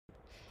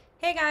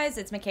Hey guys,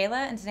 it's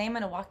Michaela, and today I'm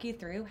going to walk you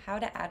through how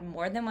to add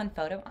more than one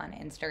photo on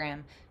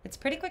Instagram. It's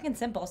pretty quick and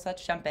simple, so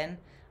let's jump in.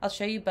 I'll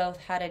show you both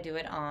how to do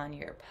it on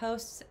your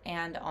posts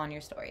and on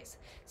your stories.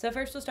 So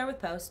first we'll start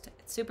with post.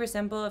 It's super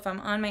simple. If I'm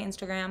on my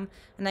Instagram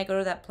and I go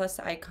to that plus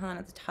icon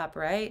at the top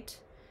right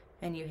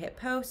and you hit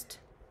post,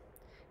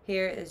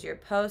 here is your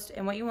post,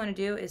 and what you want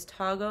to do is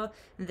toggle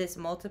this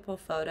multiple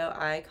photo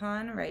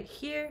icon right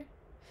here.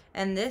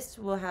 And this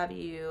will have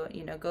you,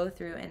 go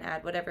through and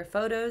add whatever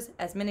photos,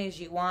 as many as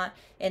you want,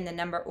 in the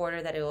number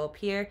order that it will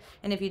appear.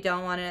 And if you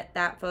don't want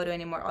that photo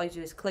anymore, all you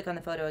do is click on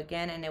the photo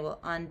again and it will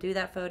undo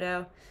that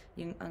photo.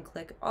 You can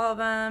unclick all of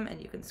them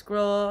and you can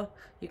scroll.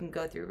 You can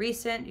go through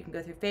recent, you can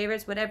go through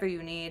favorites, whatever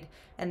you need,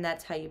 and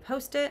that's how you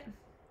post it.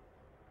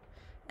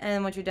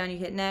 And once you're done, you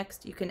hit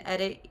next. You can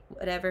edit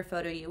whatever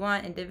photo you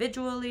want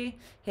individually,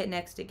 hit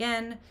next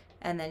again,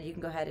 and then you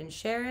can go ahead and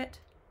share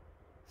it.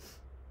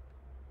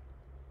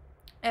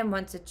 And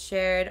once it's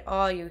shared,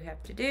 all you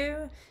have to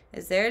do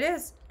is there it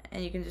is.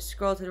 And you can just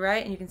scroll to the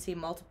right and you can see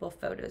multiple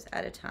photos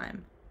at a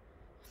time.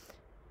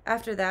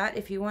 After that,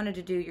 if you wanted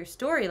to do your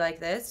story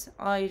like this,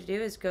 all you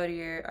do is go to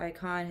your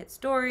icon, hit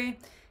story,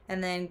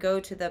 and then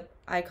go to the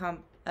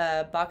icon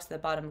box at the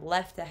bottom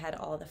left that had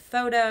all the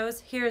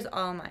photos. Here's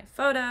all my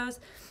photos.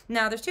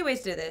 Now there's two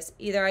ways to do this.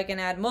 Either I can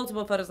add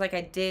multiple photos like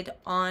I did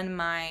on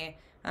my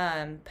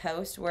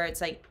post, where it's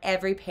like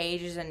every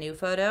page is a new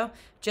photo,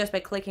 just by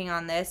clicking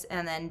on this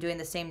and then doing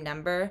the same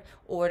number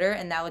order,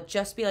 and that would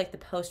just be like the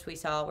post we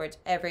saw where it's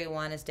every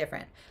one is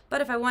different.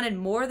 But if I wanted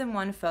more than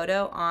one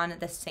photo on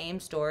the same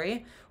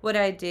story, what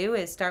I do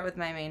is start with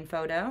my main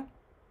photo,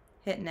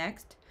 hit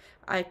next.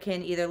 I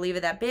can either leave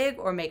it that big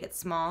or make it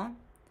small.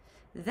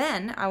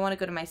 Then I want to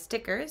go to my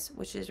stickers,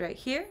 which is right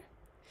here,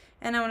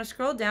 and I want to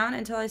scroll down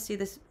until I see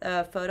this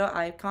photo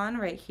icon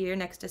right here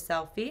next to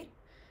selfie.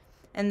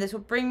 And this will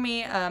bring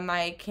me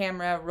my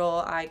camera roll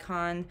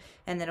icon,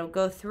 and then it'll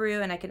go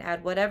through and I can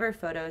add whatever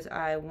photos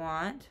I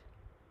want.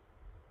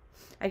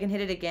 I can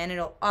hit it again,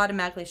 it'll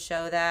automatically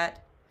show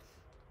that.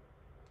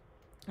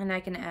 And I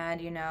can add,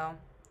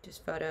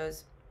 just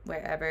photos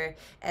wherever,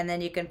 and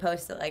then you can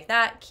post it like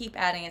that. Keep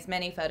adding as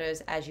many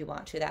photos as you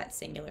want to that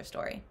singular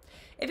story.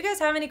 If you guys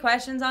have any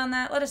questions on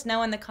that, let us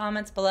know in the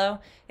comments below.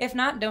 If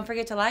not, don't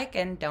forget to like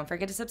and don't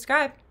forget to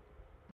subscribe.